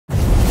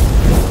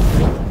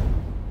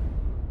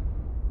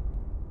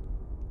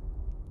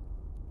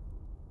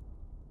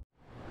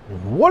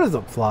What is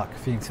up, flock?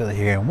 Feenix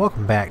here, and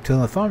welcome back to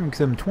the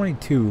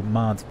FS22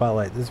 mod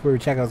spotlight. This is where we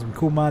check out some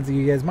cool mods and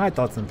give you guys my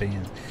thoughts and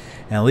opinions,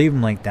 and I'll leave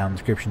them linked down in the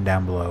description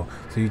down below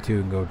so you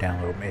too can go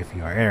download them if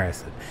you are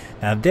interested.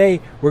 Now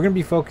today we're going to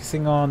be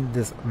focusing on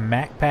this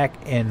Mac pack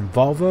in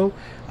Volvo.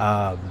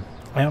 I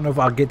don't know if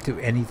I'll get to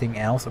anything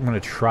else. I'm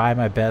going to try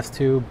my best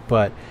to,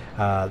 but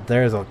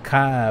there's a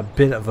kind of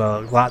bit of a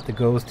lot that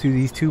goes to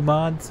these two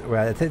mods.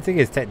 Well, I think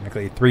it's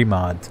technically 3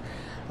 mods.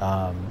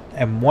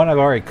 And one I've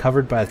already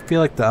covered, but I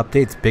feel like the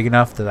update's big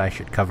enough that I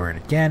should cover it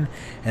again,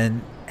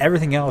 and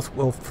everything else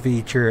will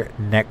feature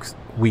next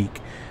week,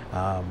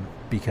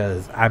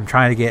 because I'm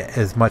trying to get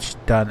as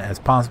much done as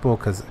possible,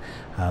 because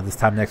this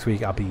time next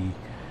week I'll be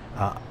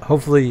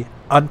hopefully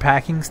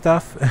unpacking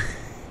stuff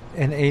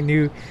in a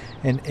new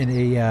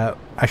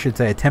I should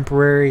say a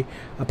temporary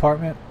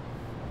apartment.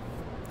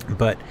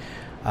 But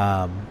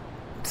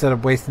instead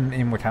of wasting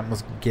any more time,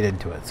 let's get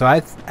into it. So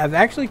I've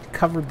actually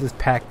covered this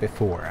pack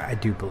before, I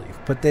do believe,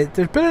 but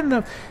there's been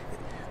enough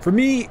for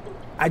me.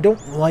 I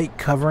don't like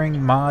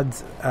covering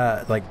mods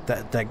like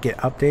that get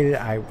updated.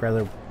 I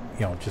rather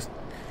just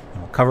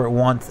cover it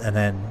once, and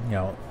then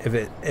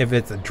if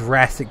it's a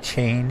drastic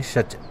change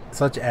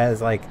such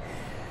as like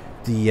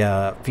the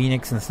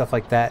Feenix and stuff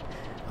like that,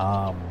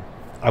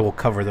 I will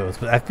cover those.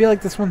 But I feel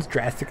like this one's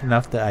drastic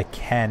enough that I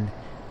can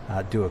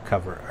do a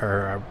cover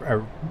or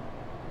a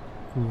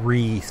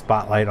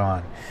re-spotlight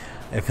on,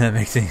 if that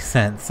makes any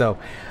sense. So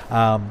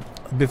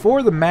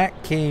before the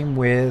Mac came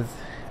with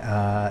you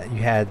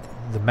had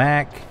the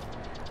Mac.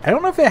 I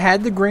don't know if it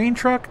had the grain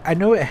truck. I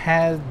know it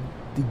had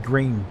the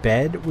grain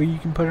bed where you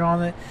can put it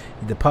on it,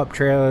 the pup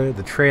trailer,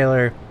 the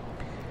trailer,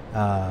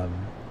 and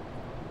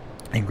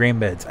grain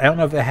beds. I don't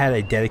know if it had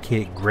a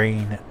dedicated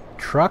grain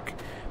truck,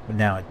 but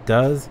now it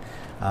does.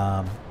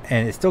 And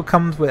it still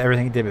comes with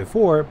everything it did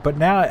before, but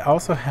now it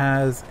also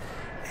has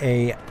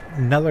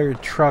another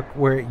truck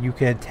where you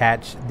can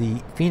attach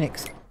the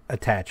Feenix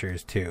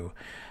attachers to.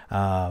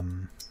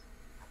 I'm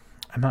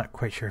not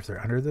quite sure if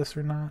they're under this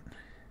or not.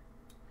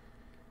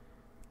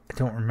 I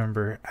don't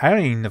remember. I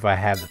don't even know if I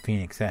have the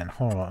Feenix N.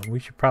 Hold on, we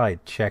should probably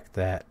check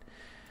that.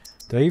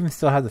 Do I even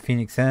still have the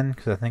Feenix N?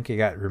 Because I think it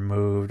got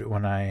removed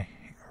when I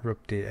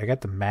ripped it. I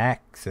got the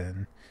Max,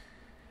 and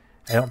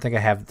I don't think I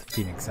have the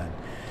Feenix N.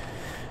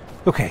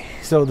 Okay,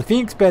 so the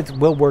Feenix beds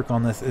will work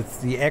on this. It's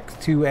the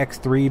X2,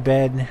 X3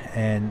 bed,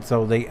 and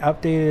so they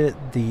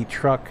updated the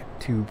truck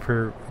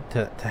to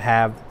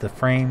have the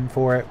frame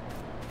for it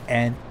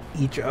and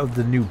each of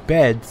the new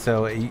beds.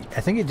 So I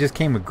think it just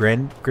came with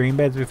grain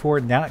beds before.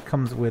 Now it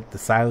comes with the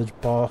Silage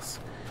Boss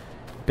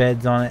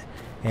beds on it,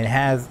 and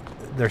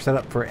they're set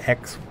up for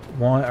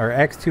X1 or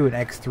X2 and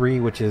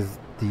X3, which is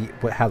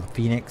how the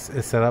Feenix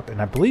is set up, and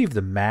I believe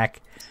the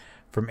Mac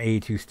from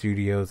A2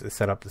 Studios is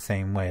set up the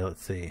same way.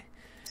 Let's see.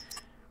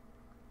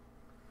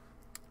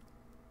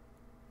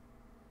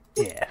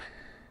 Yeah.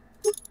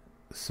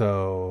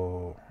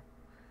 So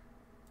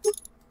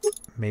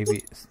maybe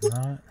it's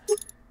not.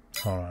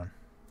 Hold on.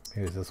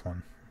 Maybe it's this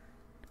one.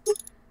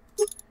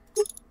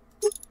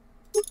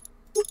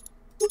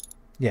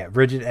 Yeah,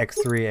 rigid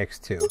X3,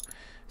 X2.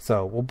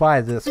 So we'll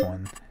buy this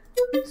one.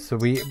 So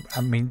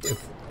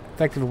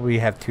effectively we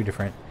have 2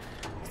 different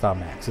style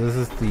Macs. So this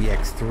is the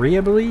X3,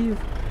 I believe,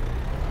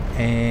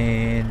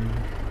 and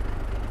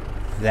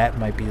that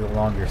might be the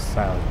longer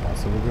style one.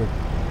 So we're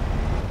gonna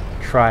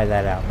try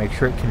that out. Make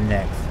sure it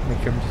connects.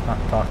 Make sure I'm just not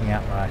talking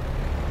out my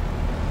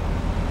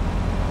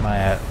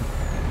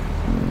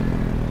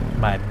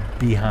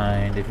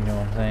behind, if you know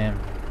what I'm saying.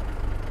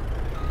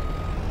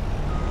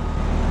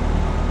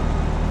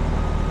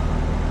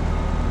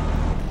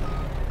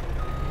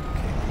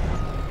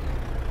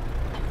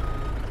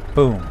 Okay.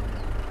 Boom.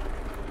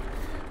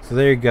 So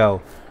there you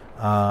go.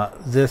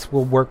 This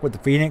will work with the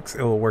Feenix.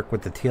 It will work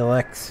with the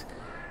TLX.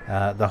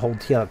 The whole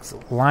TLX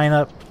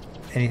lineup.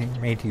 Anything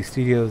from A2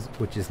 Studios,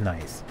 which is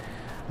nice.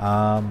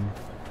 So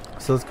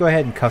let's go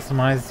ahead and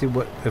customize, see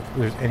if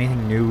there's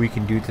anything new we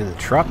can do to the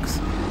trucks.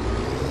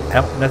 I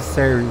don't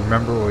necessarily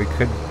remember what we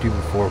could do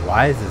before.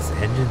 Why is this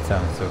engine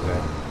sound so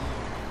good?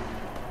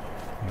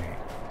 Okay.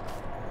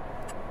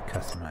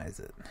 Customize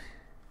it.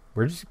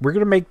 We're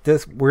gonna make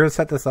this. We're gonna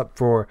set this up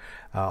for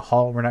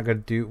haul. We're not gonna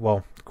do,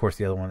 well, of course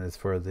the other one is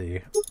for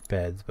the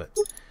beds, but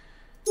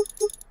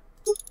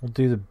we'll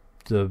do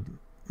the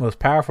most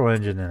powerful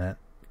engine in it.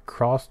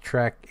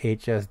 Cross-track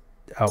HS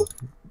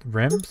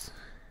rims.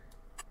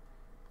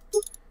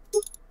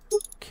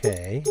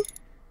 Okay.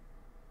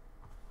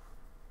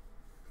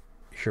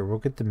 Sure, we'll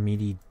get the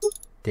meaty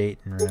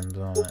Dayton rims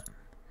on it.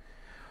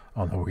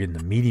 Oh no, we're getting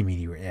the meaty.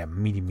 Yeah,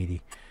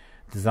 meaty.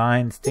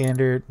 Design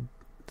standard.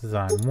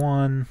 Design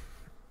 1.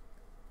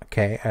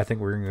 Okay, I think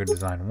we're gonna go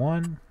design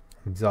 1.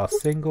 Exhaust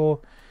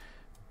single.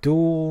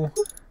 Dual.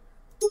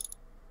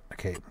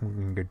 Okay, we're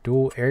gonna go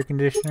dual air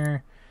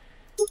conditioner.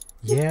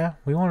 Yeah,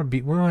 we want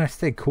to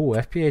stay cool.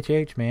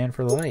 FPHH, man,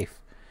 for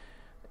life.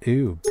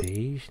 Ooh,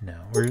 beige?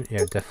 No, we're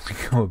definitely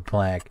going with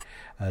black.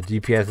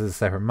 GPS is a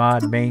separate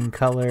mod. Main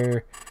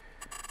color.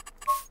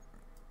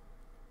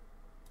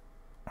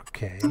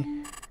 Okay.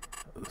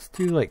 let's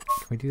do like,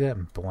 can we do that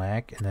in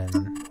black? And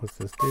then what's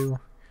this do?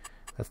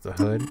 That's the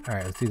hood.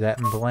 Alright, let's do that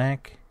in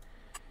black.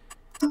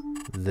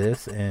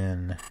 This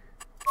in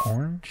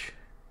orange.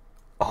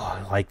 Oh,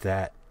 I like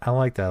that. I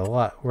like that a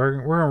lot. We're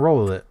gonna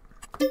roll with it.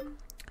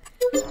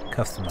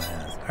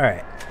 Customize.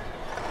 Alright.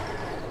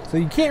 So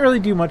you can't really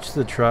do much to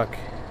the truck. It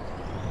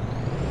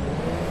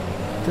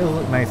does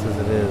look nice as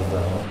it is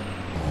though.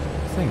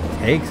 This thing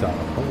takes off.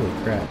 Holy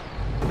crap.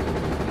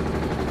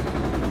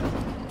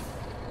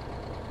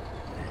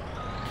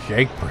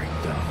 Jake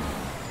breakdown.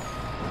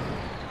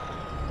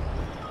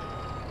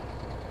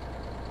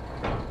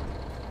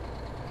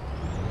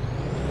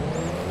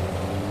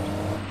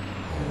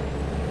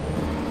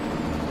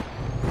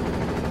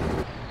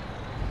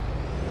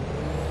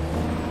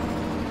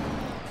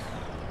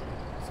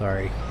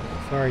 Sorry.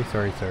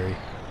 Sorry.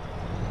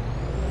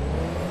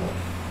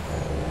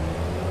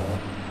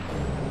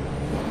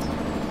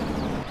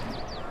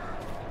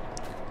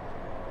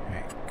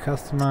 Alright,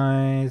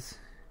 customize.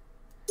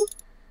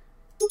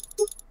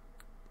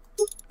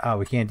 Oh,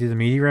 we can't do the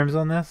meaty rims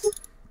on this?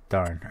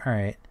 Darn.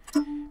 Alright.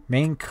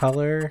 Main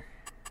color.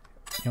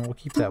 And we'll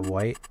keep that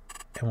white.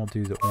 And we'll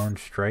do the orange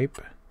stripe.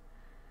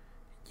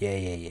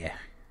 Yeah.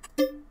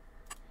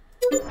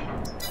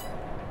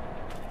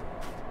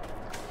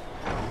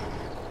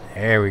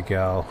 There we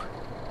go.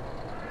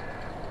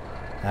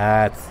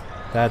 That's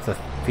a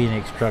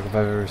Feenix truck if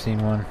I've ever seen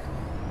one.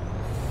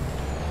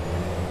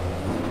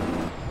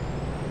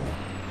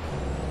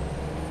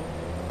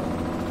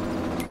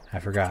 I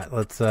forgot.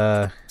 Let's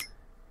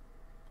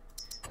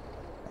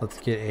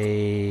get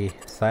a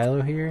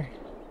silo here.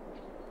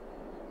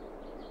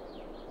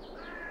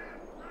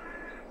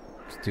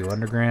 Let's do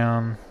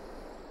underground.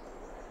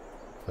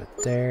 Put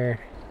there.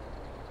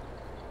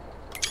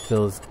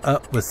 Fills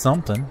up with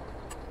something.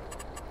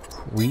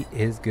 Wheat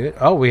is good.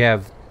 Oh, we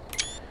have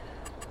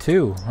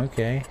 2.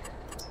 Okay.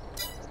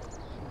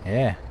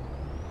 Yeah.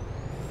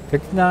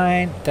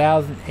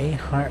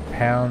 59,800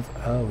 pounds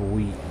of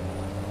wheat.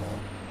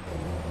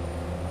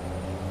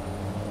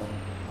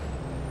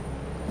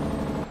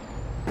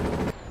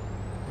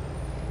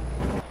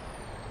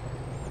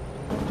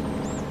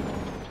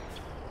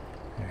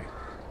 Alright.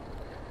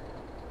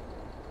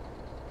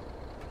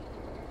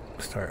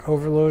 Start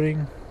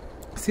overloading.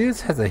 See,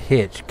 this has a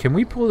hitch. Can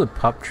we pull the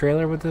pup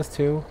trailer with this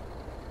too?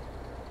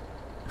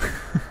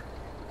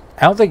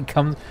 I don't think it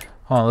comes.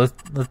 Hold on,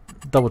 let's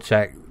double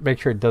check. Make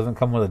sure it doesn't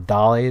come with a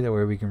dolly that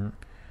where we can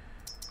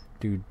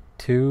do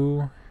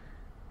 2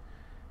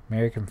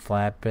 American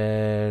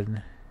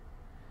flatbed.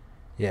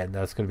 Yeah,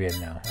 no, it's gonna be a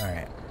no. All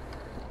right.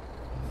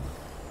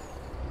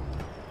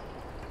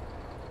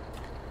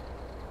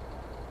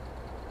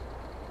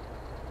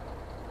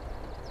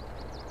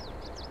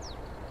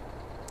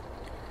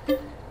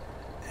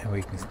 And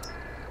we can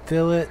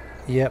fill it.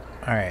 Yep.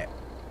 All right.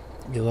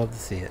 You'll love to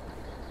see it.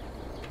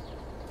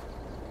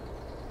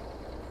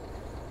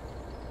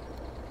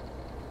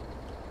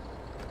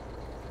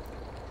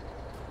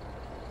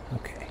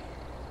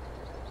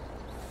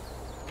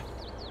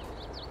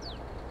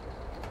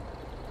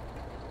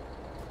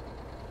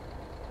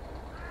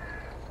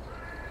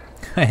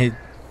 Okay.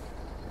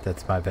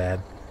 That's my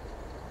bad.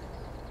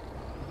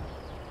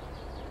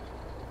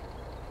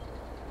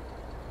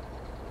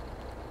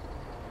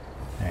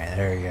 Alright,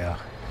 there we go.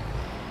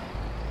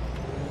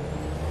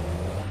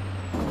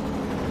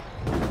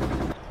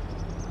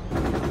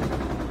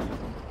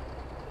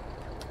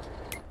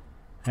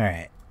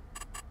 Alright.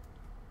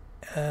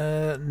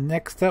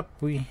 Next up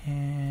we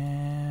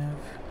have...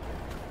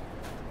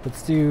 we'll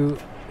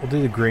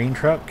do the grain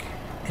truck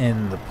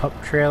and the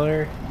pup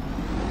trailer.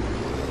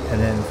 And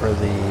then for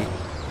the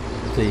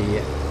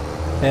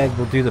bed,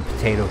 we'll do the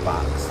potato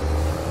box.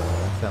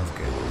 Sounds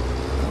good.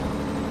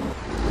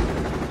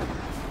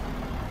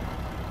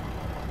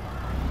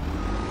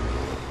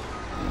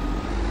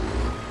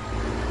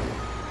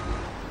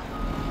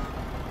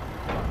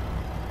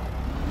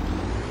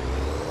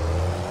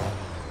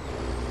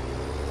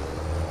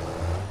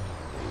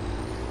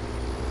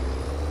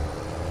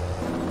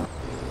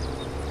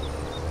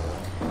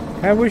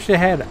 I wish it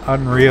had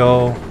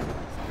Unreal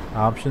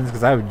options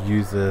because I would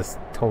use this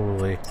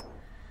totally.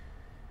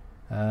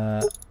 Yeah,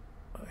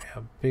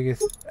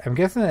 biggest. I'm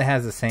guessing it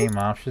has the same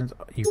options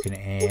you can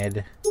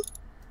add.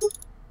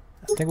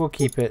 I think we'll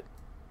keep it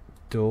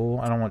dual.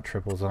 I don't want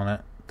triples on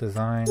it.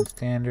 Design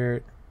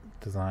standard.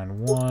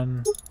 Design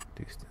 1.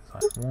 Do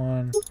design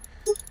 1.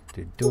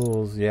 Do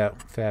duals. Yeah.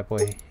 Fat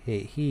boy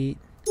hate heat.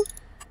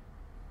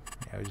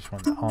 Yeah, we just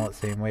want it all the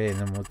same way, and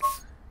then we'll.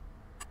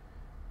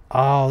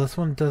 Oh, this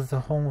one does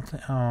the whole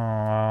thing.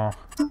 Oh.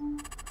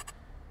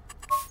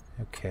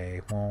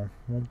 Okay, well,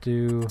 we'll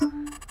do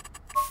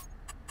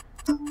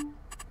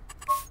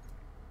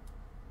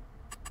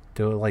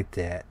it like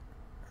that.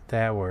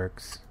 That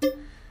works.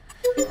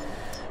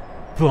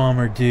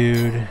 Bummer,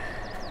 dude.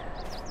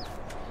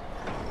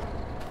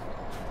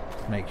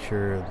 Make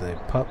sure the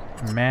pup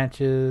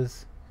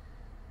matches.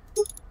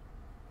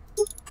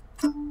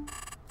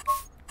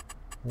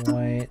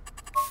 White,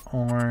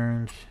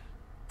 orange.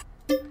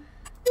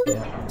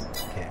 Yeah,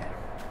 okay.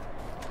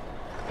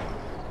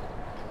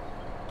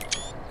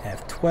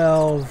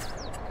 12.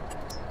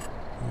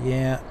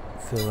 Yeah,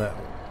 fill that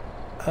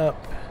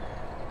up.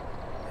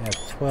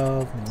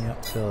 F12,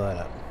 yep, fill that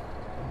up.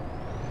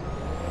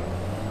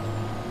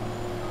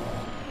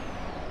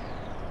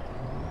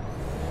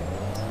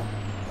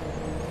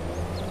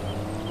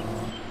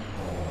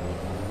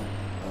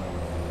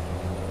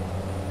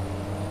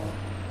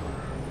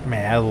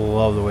 Man, I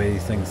love the way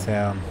these things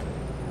sound.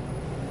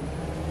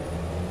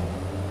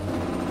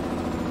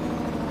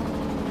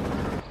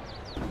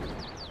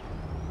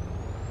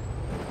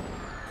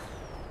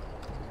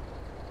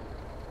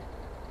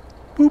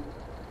 Boop.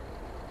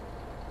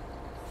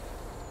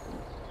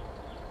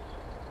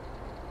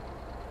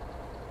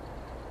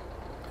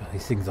 Oh,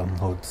 these things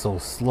unload so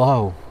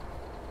slow.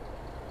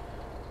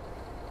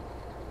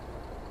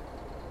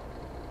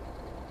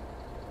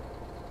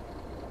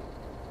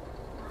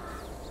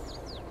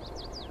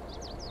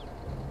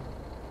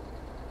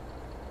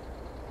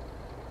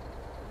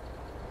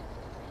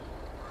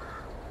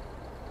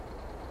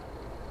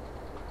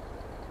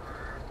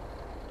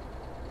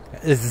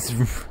 This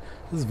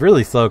is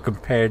really slow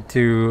compared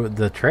to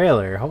the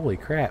trailer. Holy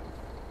crap.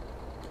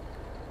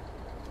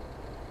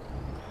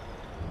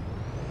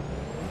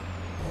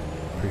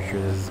 Pretty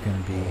sure this is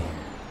going to be...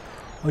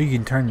 Oh, you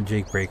can turn the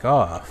Jake brake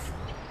off.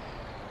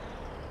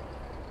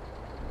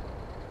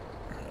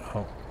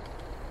 Oh,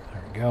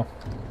 there we go.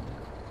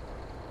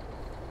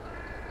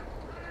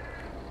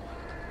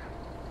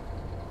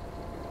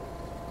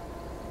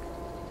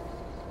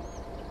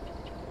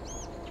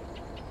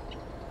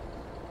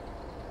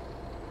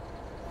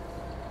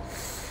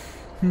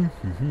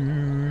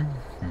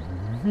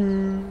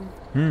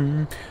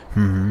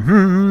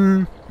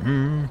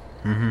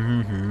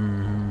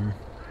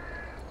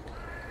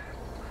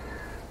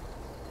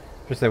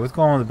 Just say, what's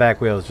going on with the back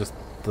wheel is just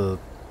the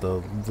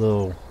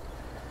little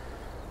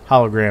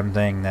hologram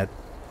thing that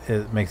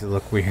it makes it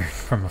look weird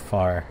from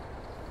afar.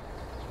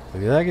 So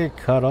did that get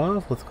cut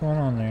off? What's going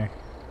on there?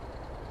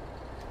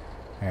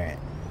 Alright.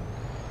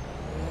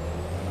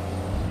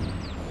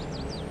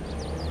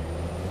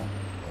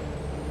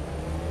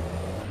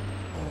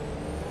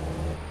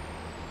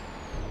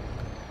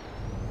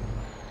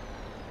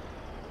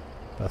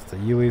 That's the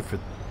UE for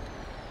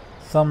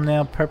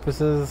thumbnail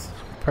purposes.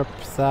 Let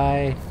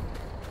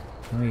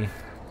me...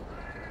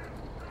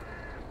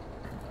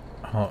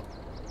 Oh.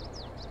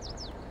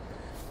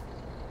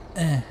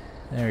 There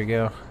we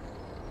go.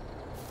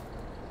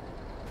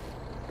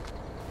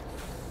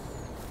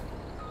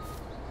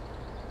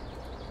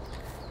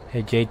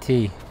 Hey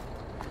JT.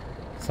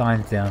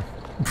 Signs down.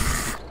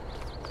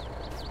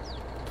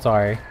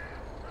 Sorry.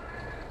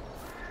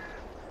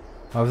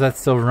 Why was that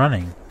still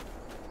running?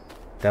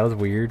 That was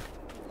weird.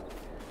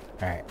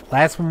 Alright,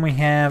 last one we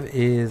have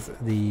is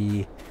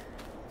the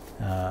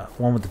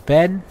one with the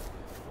bed,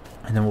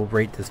 and then we'll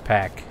rate this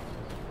pack.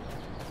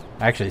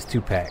 Actually, it's 2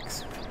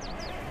 packs.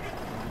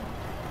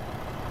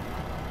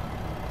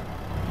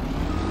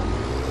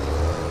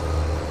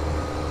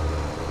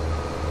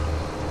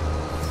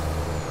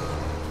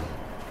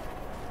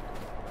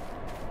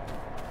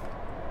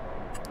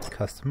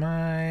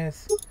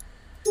 Customize.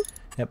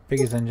 Yep,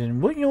 biggest engine.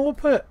 Well, you know, we'll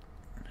put...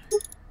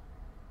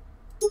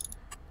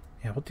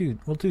 Yeah,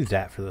 we'll do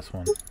that for this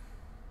one.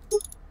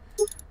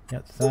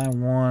 Yep,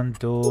 design 1,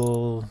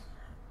 dual.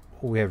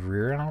 Oh, we have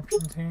rear end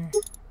options here.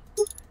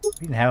 We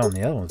didn't have it on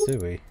the other ones,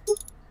 did we?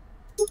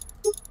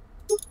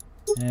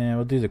 And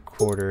we'll do the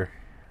quarter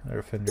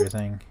fender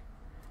thing.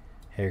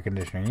 Air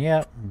conditioner.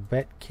 Yep.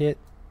 Bet kit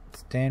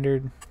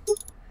standard.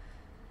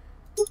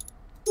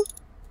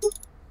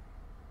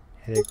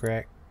 Headache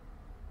rack.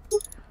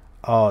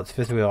 Oh, it's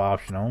fifth wheel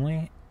option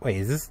only. Wait,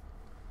 is this?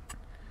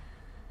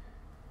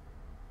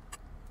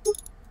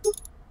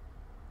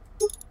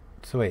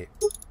 So wait,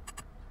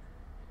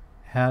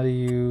 how do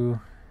you...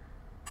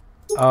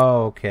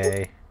 Oh,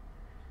 okay.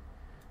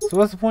 So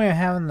what's the point of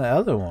having the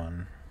other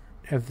one?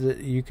 If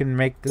you can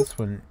make this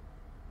one...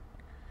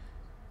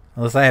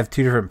 Unless I have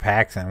 2 different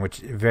packs in,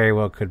 which very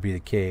well could be the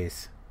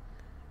case.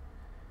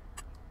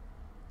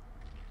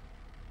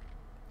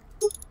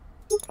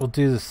 We'll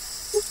do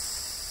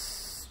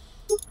this...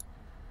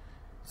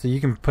 So you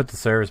can put the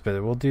service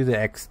bed. We'll do the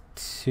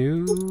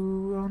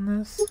X2 on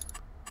this?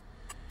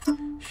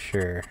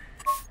 Sure.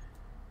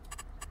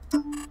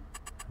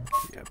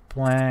 Yeah,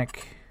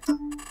 black,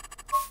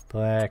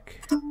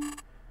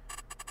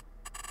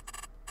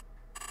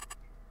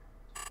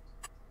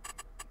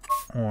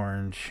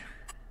 orange,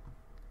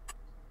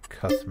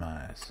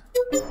 customize.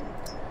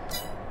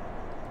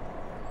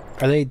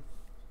 Are they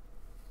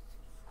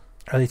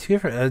 2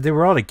 different? They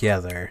were all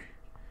together.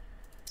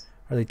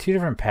 Are they 2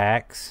 different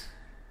packs?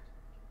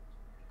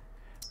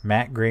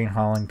 Matte green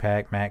hauling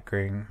pack, matte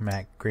green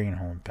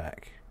hauling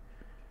pack.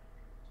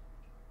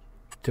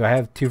 Do I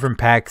have 2 different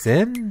packs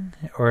in?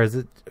 Or is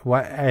it...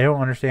 Why? I don't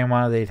understand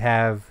why they'd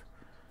have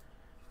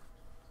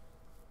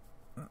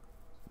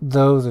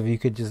those if you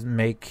could just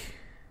make...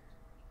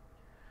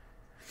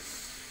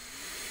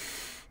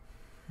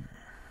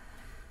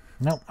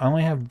 Nope, I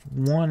only have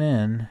 1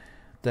 in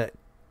that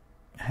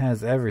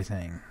has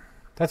everything.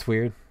 That's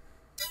weird.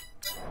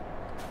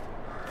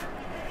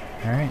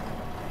 Alright.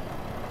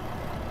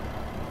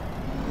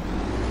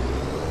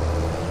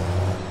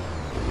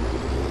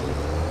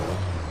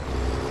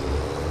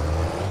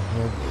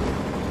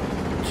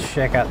 We'll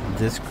check out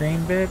this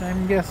grain bed,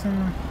 I'm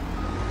guessing.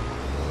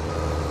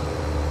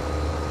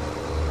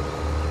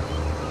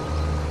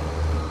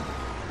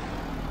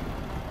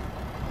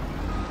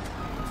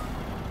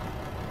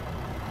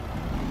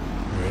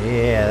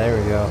 Yeah, there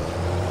we go.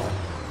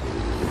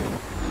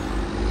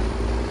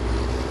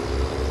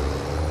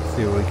 Let's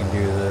see what we can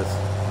do with this.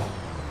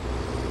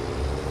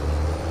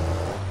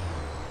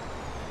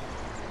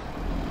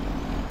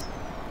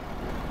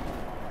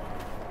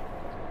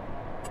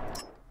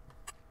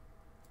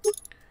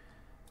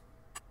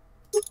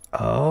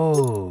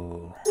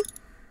 Oh.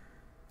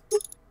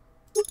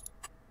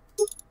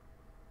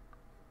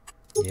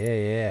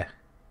 Yeah.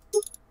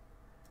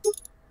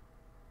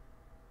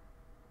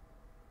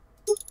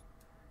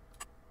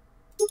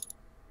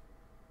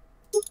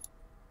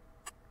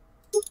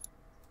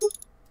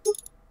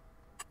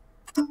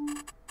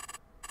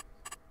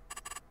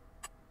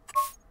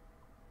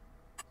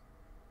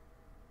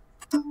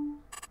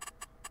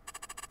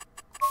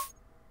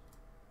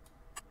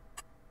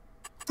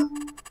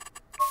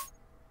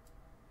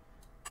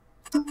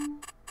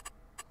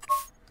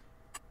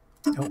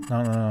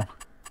 Oh, no.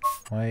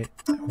 Wait,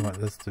 I want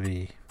this to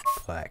be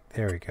black.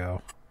 There we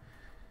go.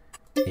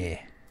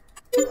 Yeah.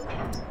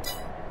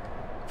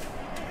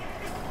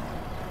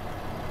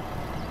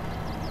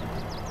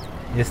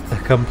 Just the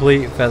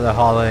complete feather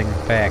hauling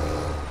pack.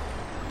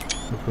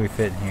 Look, we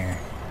fit in here.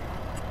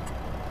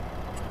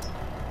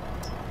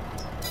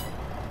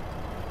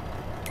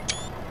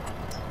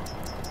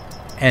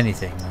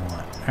 Anything we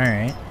want.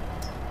 Alright.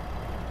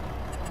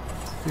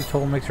 2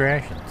 total mixed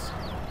rations.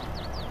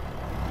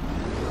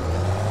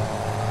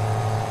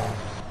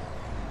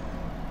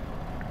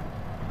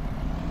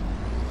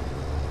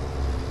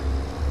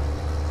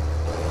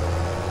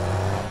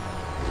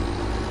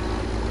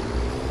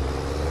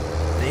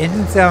 The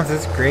engine sounds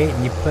this great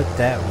and you put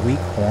that weak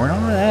horn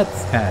on it?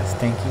 That's kind of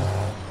stinky.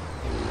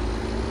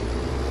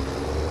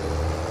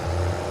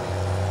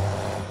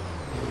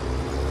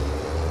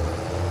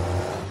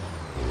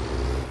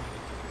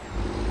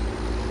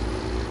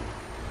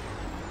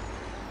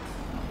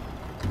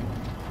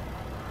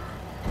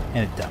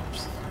 And it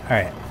dumps.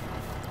 Alright.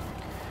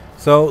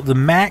 So the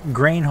Mac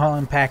grain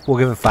hauling pack, we'll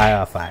give it 5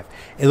 out of 5.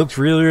 It looks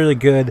really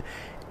good.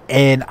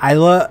 And I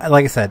love,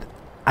 like I said,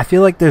 I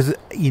feel like there's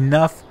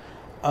enough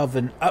of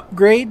an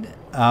upgrade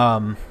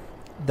that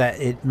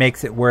it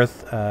makes it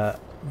worth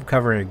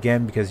covering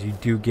again, because you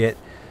do get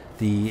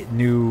the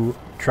new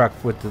truck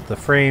with the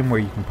frame where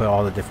you can put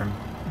all the different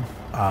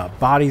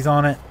bodies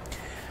on it.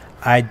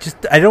 I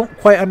don't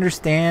quite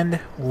understand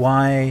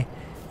why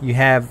you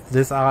have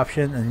this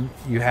option and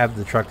you have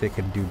the truck that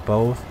can do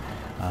both.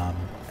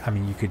 I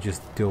mean, you could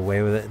just do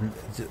away with it and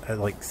just,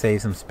 like,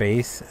 save some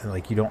space.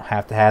 Like, you don't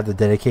have to have the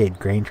dedicated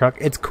grain truck.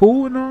 It's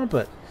cool and all,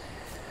 but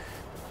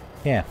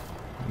yeah,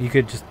 you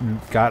could just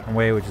gotten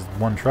away with just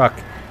one truck.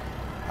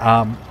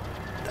 I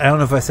don't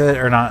know if I said it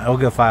or not. I'll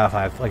go 5 out of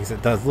 5. Like I said,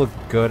 it does look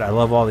good. I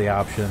love all the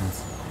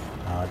options.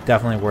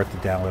 Definitely worth the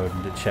download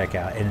and to check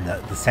out. And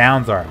the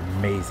sounds are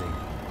amazing,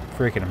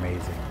 freaking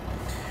amazing.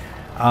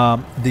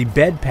 The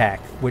bed pack,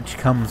 which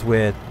comes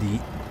with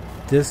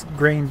this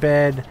grain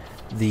bed,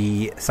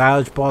 the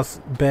silage boss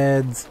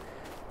beds,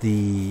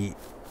 the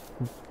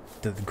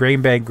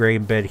grain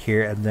bed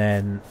here, and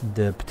then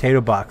the potato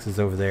boxes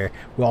over there,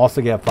 we'll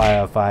also get 5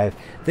 out of 5.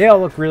 They all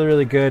look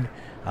really good.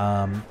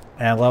 And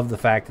I love the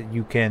fact that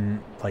you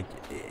can, like,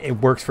 it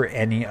works for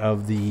any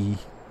of the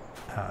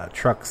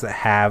trucks that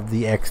have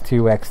the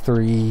X2,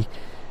 X3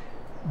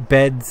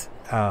 beds.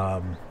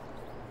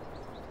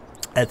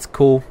 That's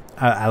cool.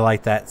 I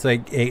like that. So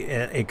it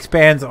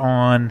expands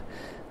on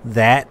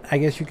that, I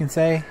guess you can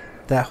say,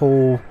 that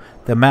the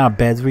amount of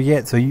beds we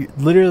get. So you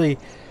literally,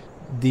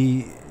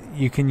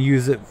 you can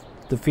use it,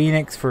 the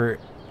Feenix for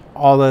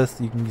all this.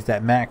 You can use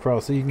that Mac for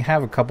all. So you can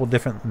have a couple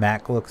different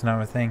Mac looks and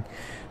everything.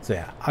 So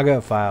yeah, I'll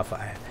go 5 out of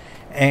 5.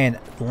 And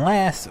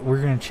last,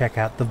 we're going to check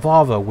out the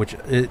Volvo, which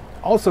it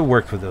also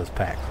works with those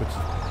packs, which is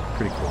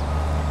pretty cool.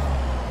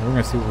 And we're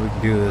going to see what we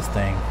can do with this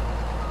thing.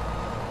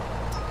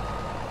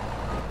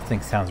 This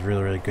thing sounds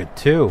really good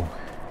too.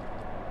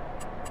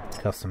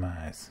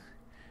 Customize.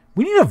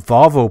 We need a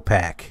Volvo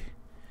pack,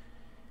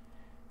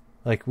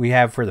 like we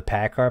have for the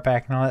Packard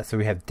pack and all that. So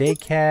we have day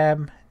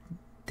cab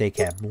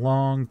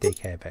long, day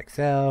cab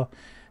XL,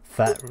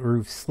 flat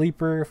roof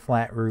sleeper,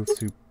 flat roof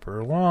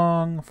super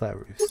long, flat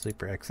roof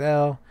sleeper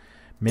XL,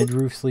 mid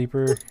roof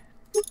sleeper.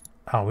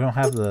 Oh, we don't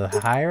have the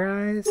high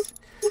rise.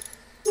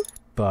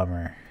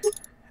 Bummer.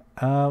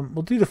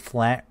 We'll do the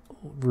flat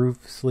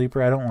roof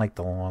sleeper. I don't like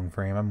the long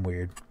frame. I'm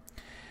weird.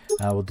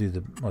 We'll do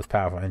the most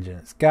powerful engine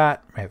it's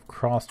got. We have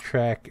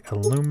cross-track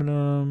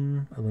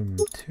aluminum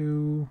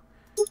 2,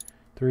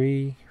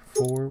 3,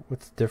 4.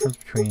 What's the difference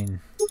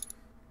between...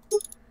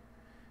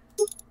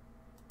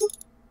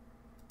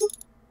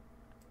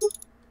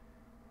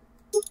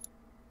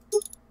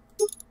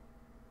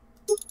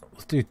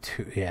 do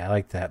two. Yeah, I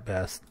like that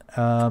best.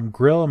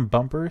 Grill and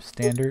bumper,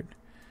 standard.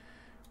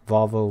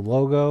 Volvo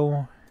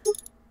logo.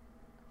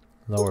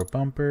 Lower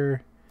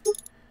bumper.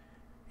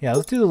 Yeah,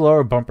 let's do the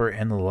lower bumper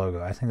and the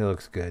logo. I think that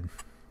looks good.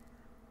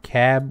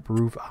 Cab,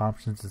 roof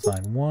options,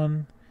 design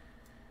 1.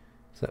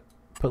 So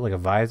put like a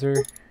visor.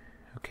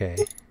 Okay.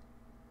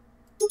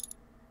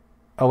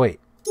 Oh, wait.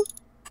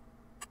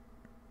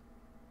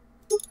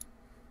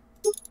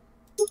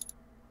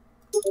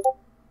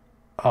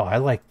 Oh, I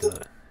like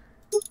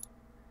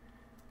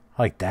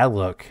that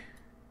look.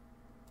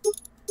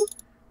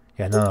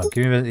 Yeah, no,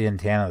 give me the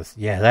antennas.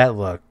 Yeah, that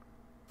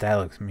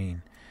looks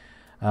mean.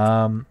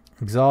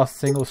 Exhaust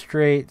single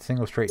straight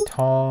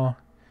tall,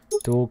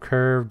 dual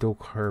curve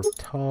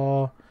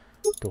tall,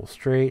 dual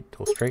straight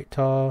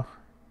tall,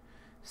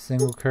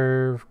 single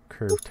curve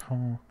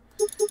tall.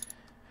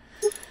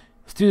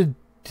 Let's do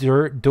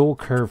dual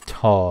curve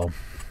tall.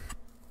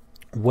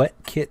 Wet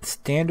kit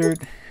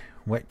standard.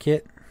 Wet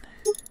kit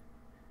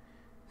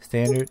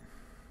standard.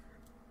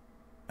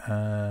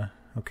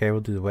 Okay,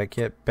 we'll do the wet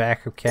kit.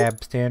 Back of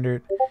cab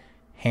standard.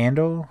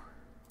 Handle.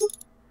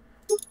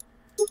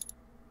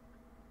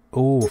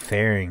 Ooh,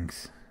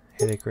 fairings.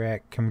 Headache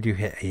rack. Can we do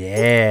hit?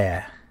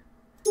 Yeah.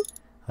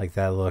 Like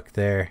that look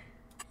there.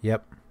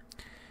 Yep.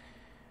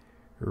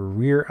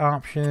 Rear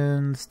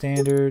options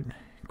standard.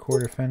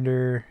 Quarter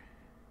fender.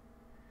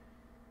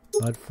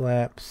 Mud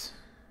flaps.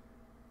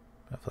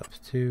 Mud flaps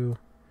 2.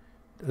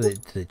 Do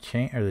they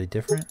change? Are they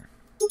different?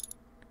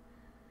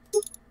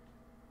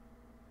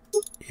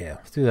 Yeah,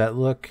 let's do that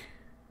look.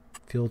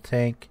 Fuel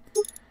tank.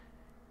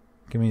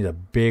 Give me the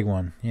big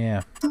one.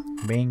 Yeah.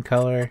 Main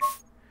color.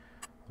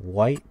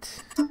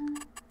 White.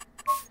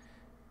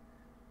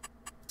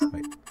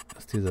 Wait,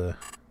 let's do the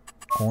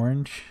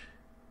orange.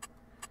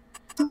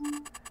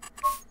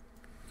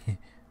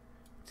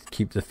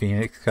 Keep the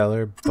Feenix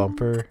color.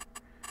 Bumper.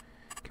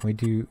 Can we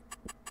do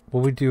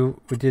what we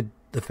do? We did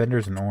the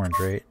fenders in orange,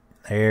 right?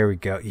 There we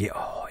go. Yeah.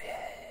 Oh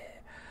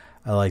yeah.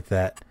 I like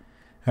that.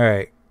 All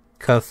right.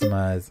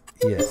 Customize.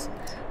 Yes.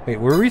 Wait,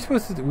 were we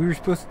supposed to? We were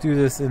supposed to do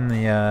this in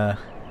the.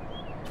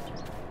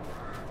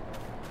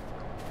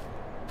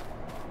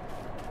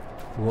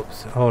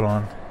 Whoops. Hold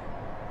on.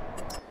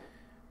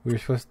 We were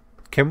supposed.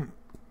 Can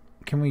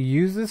we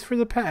use this for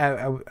the pack?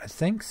 I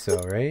think so,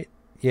 right?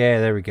 Yeah.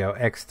 There we go.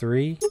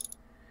 X3.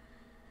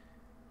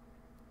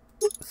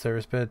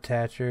 Service bed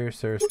attacher.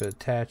 Service bed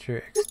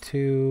attacher.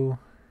 X2.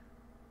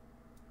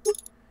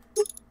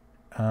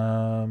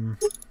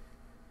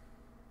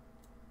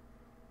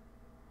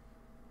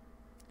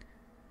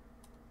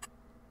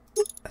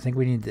 I think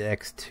we need the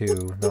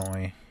X2, don't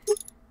we?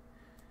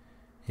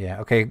 Yeah,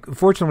 okay.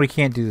 Unfortunately, we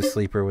can't do the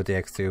sleeper with the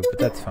X2, but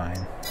that's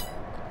fine.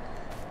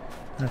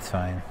 That's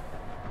fine.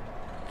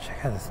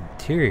 Check out this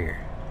interior.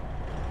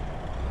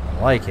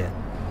 I like it.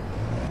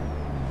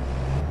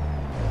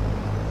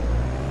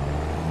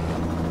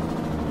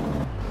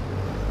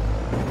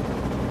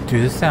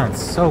 Dude, this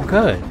sounds so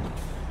good.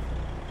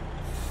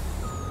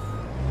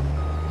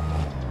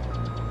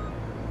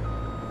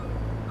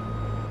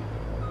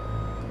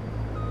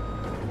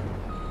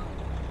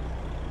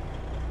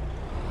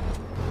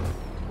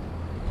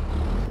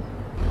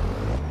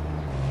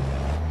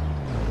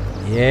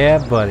 Yeah,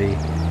 buddy.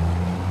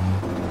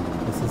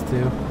 What's this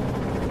do?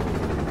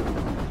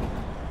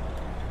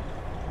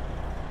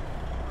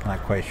 Not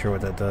quite sure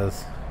what that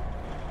does.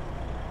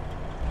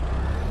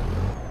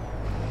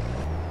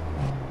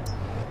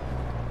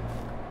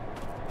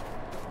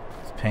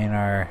 Let's paint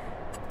our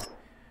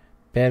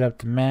bed up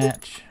to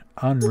match.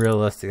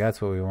 Unrealistic,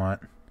 that's what we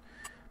want.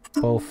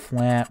 Both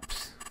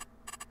flaps.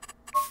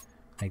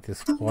 Make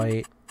this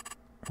white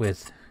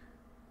with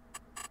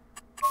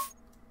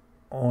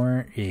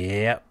orange.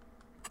 Yep.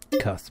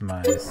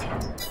 Customize.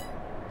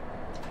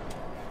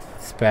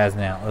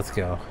 Spazzing out. Let's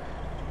go.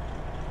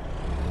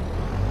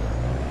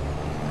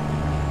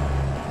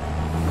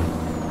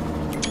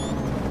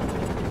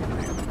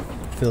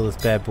 Fill this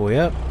bad boy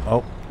up.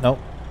 Oh, nope.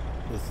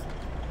 Let's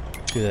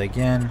do that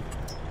again.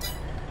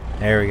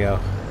 There we go.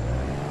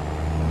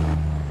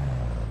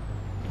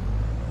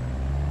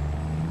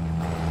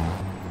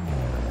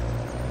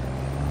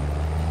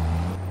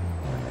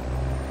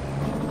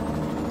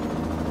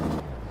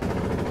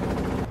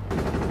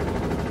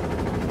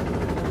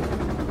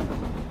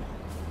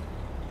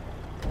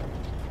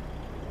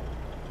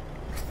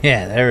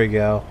 Yeah, there we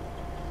go.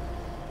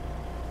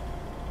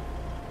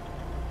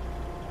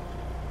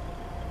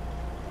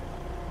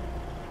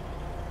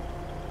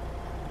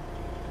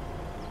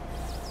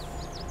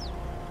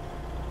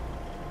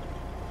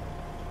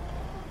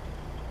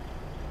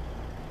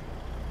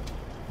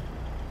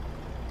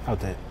 Oh,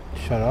 that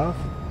shut off?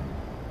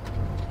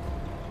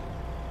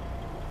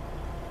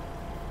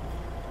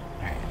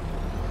 Alright.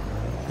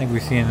 I think we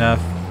see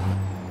enough.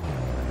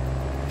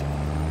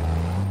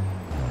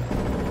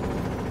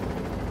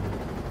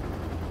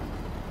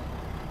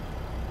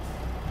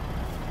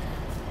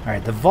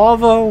 Alright, the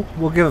Volvo,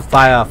 we'll give it 5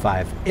 out of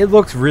 5. It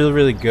looks really,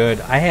 really good.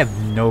 I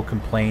have no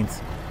complaints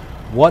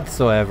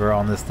whatsoever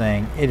on this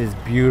thing. It is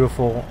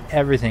beautiful.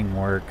 Everything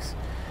works.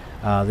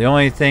 The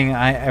only thing,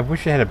 I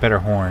wish it had a better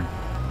horn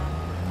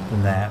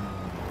than that.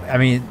 I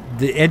mean,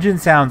 the engine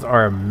sounds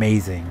are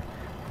amazing.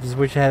 I just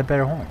wish it had a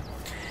better horn.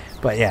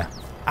 But yeah,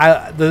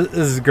 this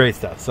is great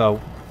stuff.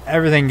 So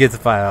everything gets a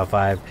 5 out of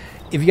 5.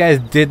 If you guys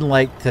did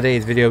like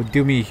today's video,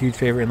 do me a huge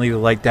favor and leave a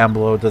like down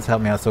below. It does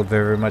help me out so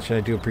very, very much, and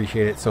I do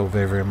appreciate it so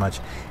very, very much.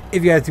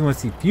 If you guys do want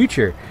to see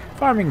future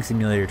Farming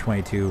Simulator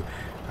 22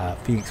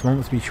 Feenix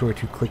moments, be sure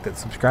to click that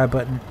subscribe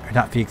button. Or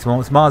not Feenix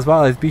moments, Mods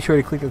Spotlights. Be sure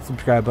to click that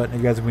subscribe button.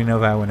 If you guys want to know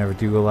about whenever I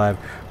do go live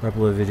or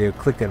upload a video,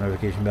 click that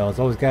notification bell. As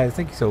always, guys,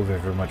 thank you so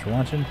very, very much for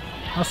watching.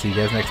 I'll see you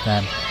guys next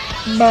time.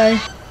 Bye.